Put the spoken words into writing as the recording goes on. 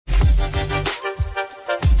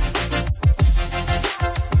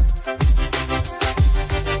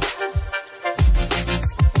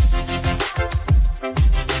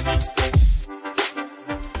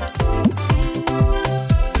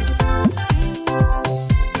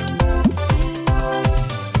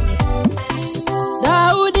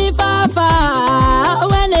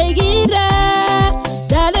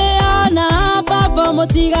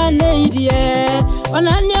mutiganeirie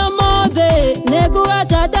onanio mothe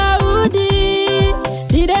neguata Daudi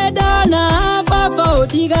direndona baba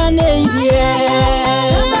utiganeirie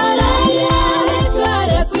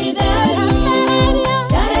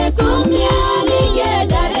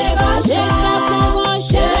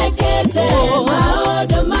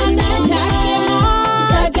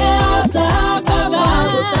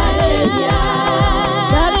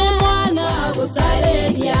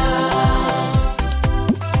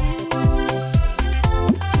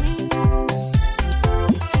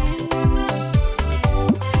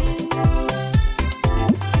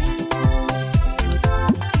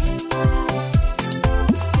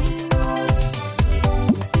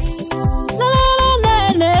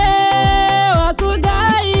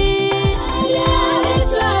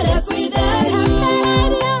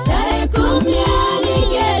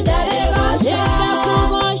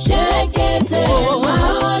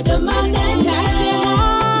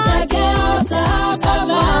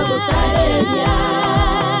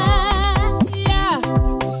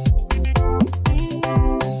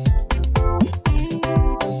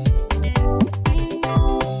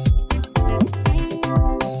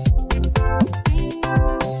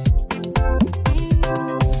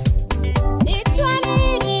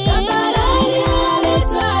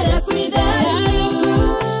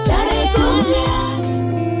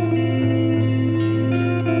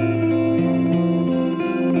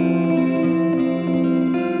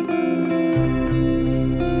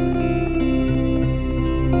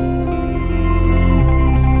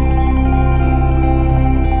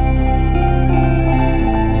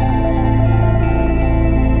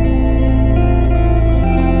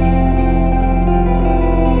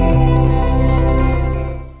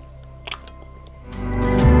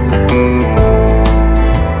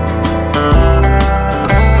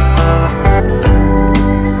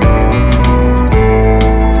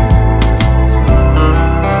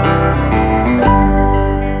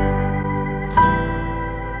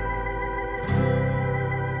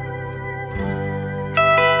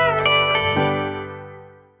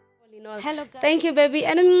Thank you, baby,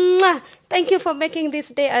 and thank you for making this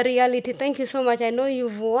day a reality. Thank you so much. I know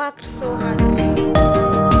you've worked so hard.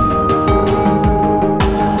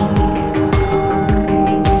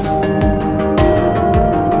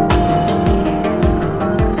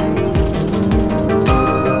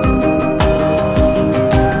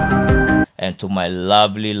 And to my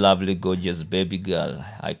lovely, lovely, gorgeous baby girl,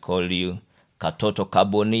 I call you Katoto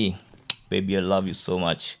Kaboni. Baby, I love you so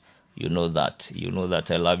much. You know that. You know that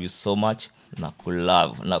I love you so much.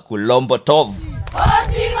 Nakulove. Nakulombo tov.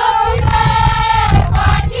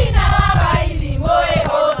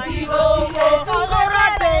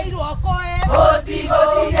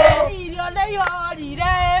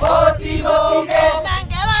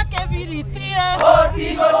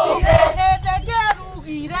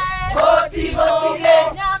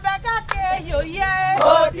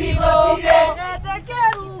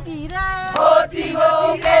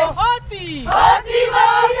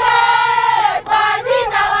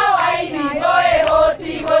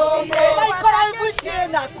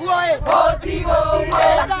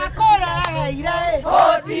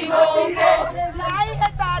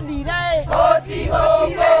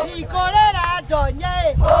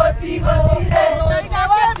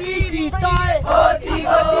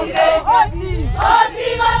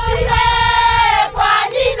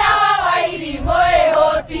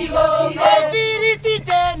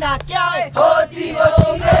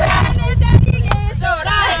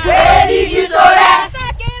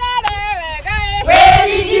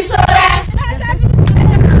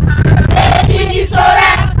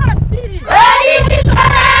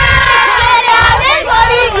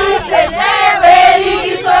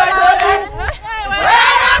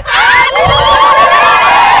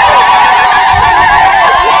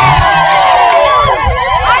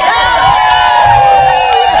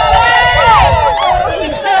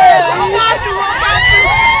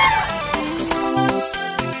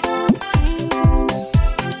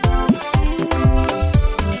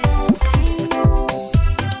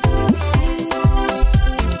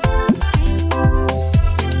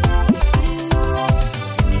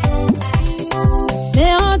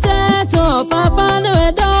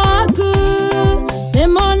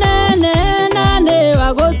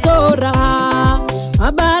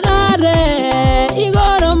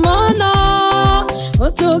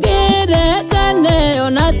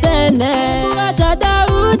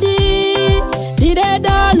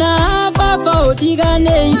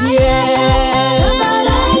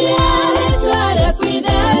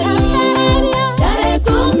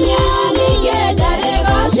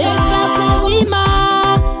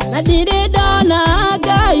 Did it done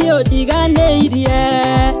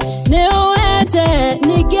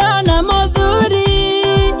ningĩona mũthuri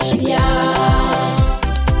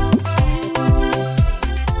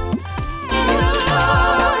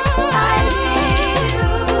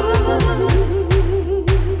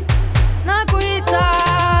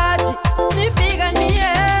nakuhitaji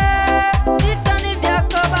nipiganie vitani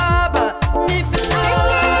vyako Baba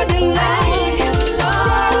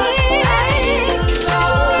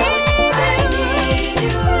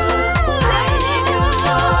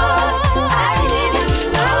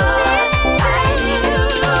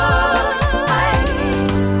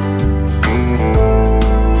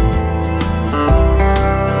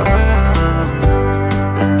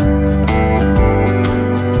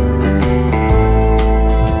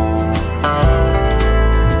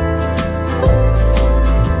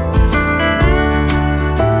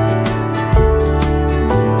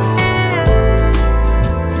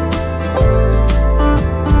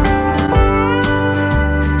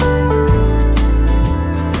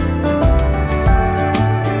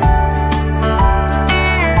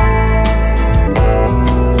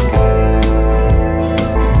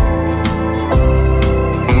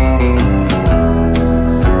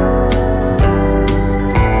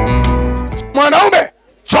Mwanaume,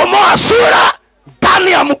 chomoa sura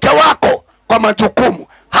ndani ya mke wako kwa majukumu.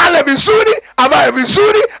 Hale vizuri, avae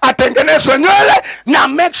vizuri, atengenezwe nywele, na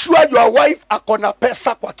make sure your wife akona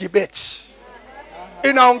pesa kwa kibeti.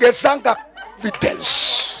 Inaongezanga confidence.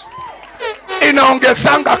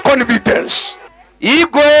 Inaongezanga confidence.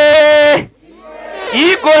 Igwe!